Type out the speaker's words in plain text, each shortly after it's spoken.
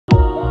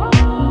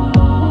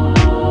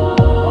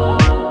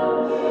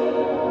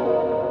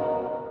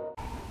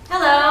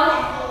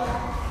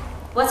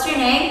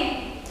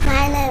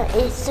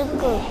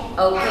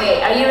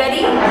Okay, are you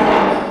ready?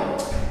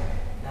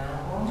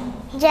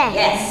 Yes.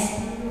 Yes.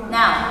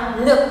 Now,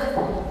 look.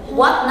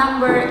 What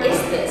number is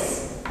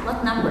this?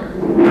 What number?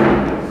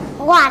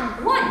 1,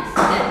 1.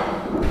 Good.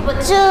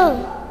 What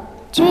 2,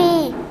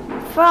 3,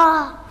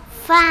 4,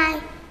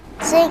 5,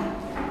 6,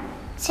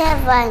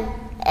 7,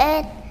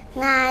 8,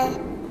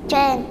 9,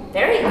 10.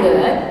 Very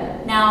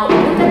good. Now,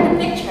 look at the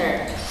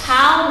picture.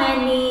 How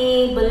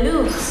many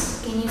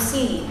balloons can you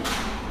see?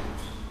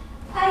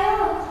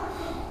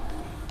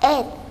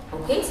 8.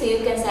 Okay, so you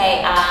can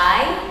say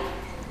I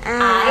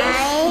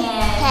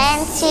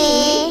can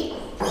see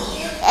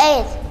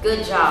 8.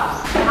 Good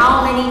job.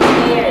 How many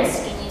chairs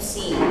can you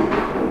see?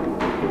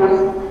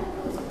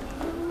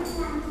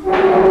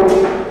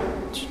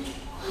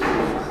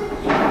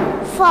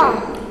 4,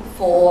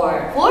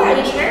 4. 4, are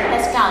you sure?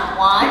 Let's count.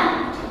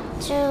 1,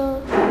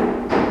 2,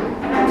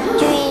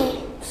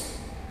 3,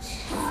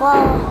 4,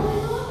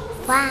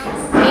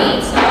 5.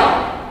 Okay, so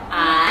I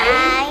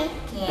I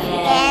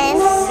can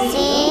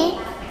see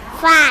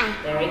 5.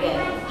 Very good.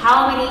 How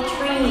many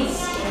trees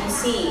can you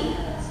see?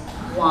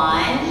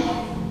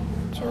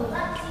 1, 2,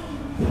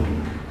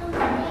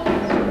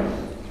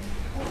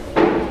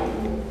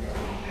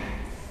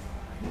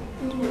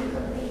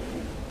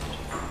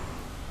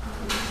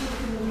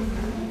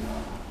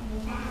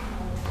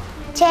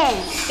 10.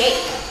 Okay.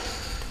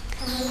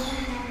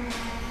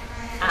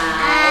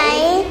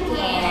 I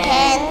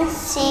can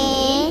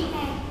see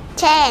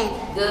 10.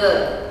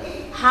 Good.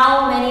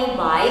 How many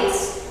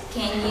bikes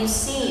can you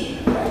see?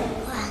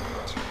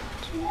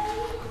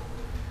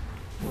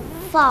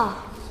 4,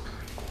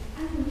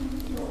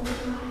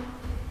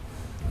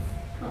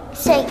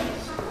 6.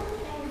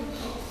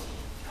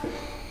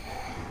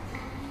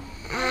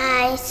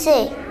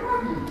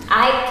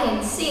 I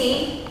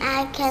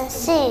can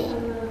see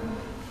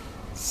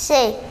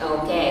 6.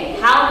 Okay.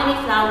 How many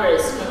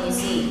flowers can you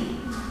see?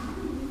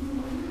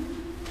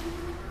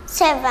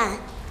 7.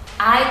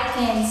 I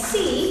can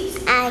see.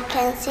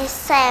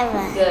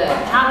 7. Good.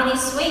 How many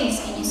swings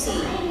can you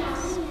see?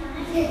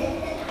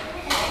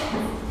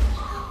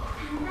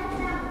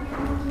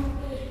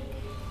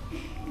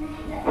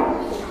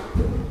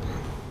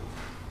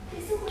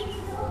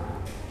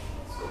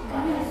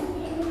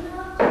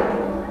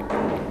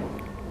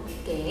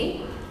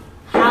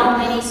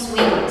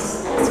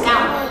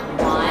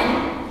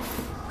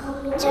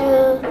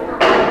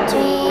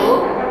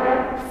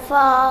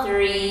 4,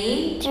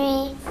 3,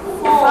 3,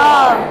 4. 4.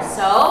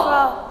 So,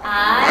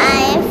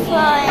 I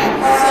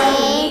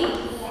see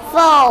 4.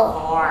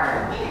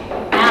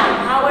 4. Now,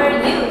 how are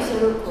you,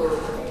 Suruku?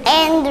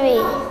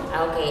 Angry.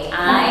 Okay,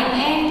 I'm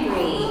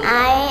angry.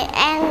 I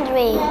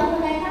angry.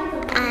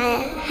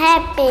 I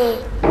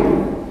happy.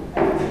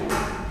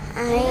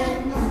 I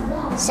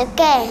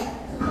scared.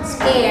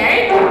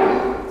 Scared.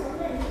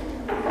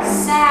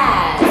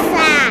 Sad.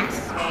 Sad.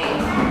 Okay.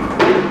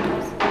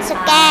 Scared.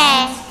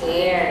 I'm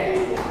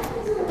scared.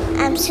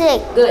 I'm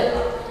sick. Good.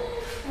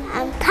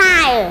 I'm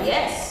tired.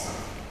 Yes.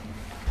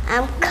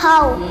 I'm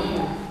cold.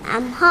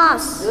 I'm hot.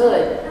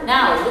 Good.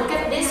 Now, look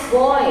at this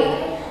boy.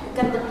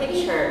 Look at the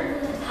picture.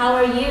 How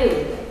are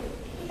you?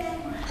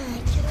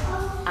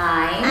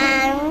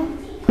 I'm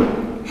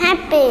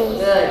happy.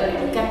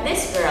 good. Look at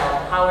this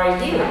girl. How are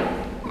you?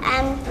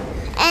 I'm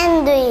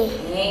angry.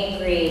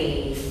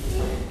 Angry.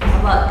 How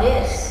about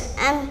this?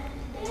 I'm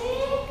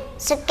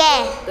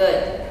scared.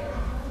 Good.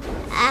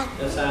 I'm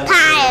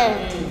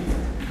tired.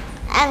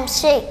 I'm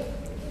sick.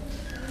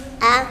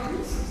 I'm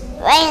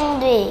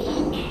angry.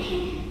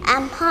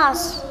 I'm hot.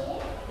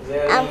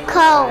 I'm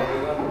cold.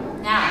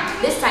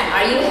 Now, this time,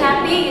 are you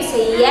happy? You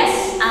say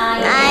yes, I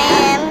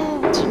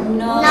am.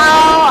 No,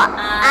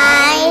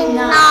 I'm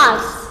not.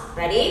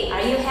 Ready?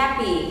 Are you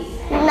happy?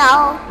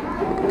 No.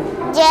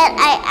 Yes,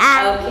 I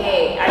am.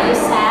 Okay. Are you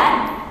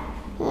sad?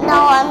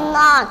 No, I'm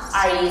not.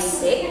 Are you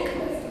sick?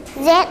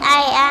 Yes,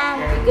 I am.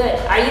 Very good.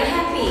 Are you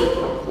happy?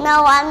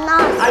 No, I'm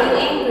not. Are you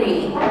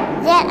angry?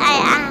 Yes, I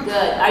am.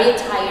 Good. Are you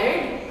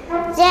tired?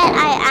 Yes,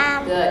 I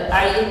am. Good.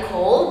 Are you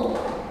cold?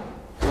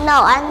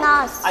 No, I'm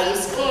not. Are you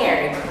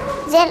scared?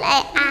 Yes,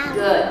 I am.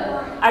 Good.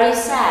 Are you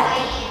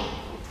sad?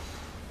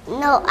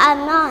 No,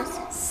 I'm not.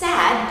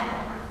 Sad?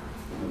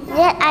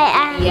 Yes, I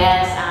am.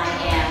 Yes, I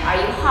am. Are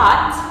you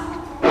hot?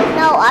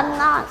 No, I'm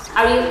not.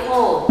 Are you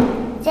cold?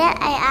 Yes,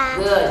 I am.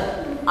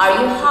 Good. Are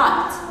you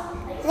hot?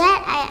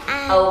 Yes, I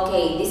am.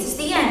 Okay, this is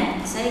the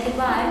end. Say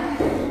goodbye.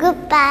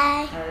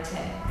 Goodbye.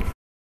 Okay.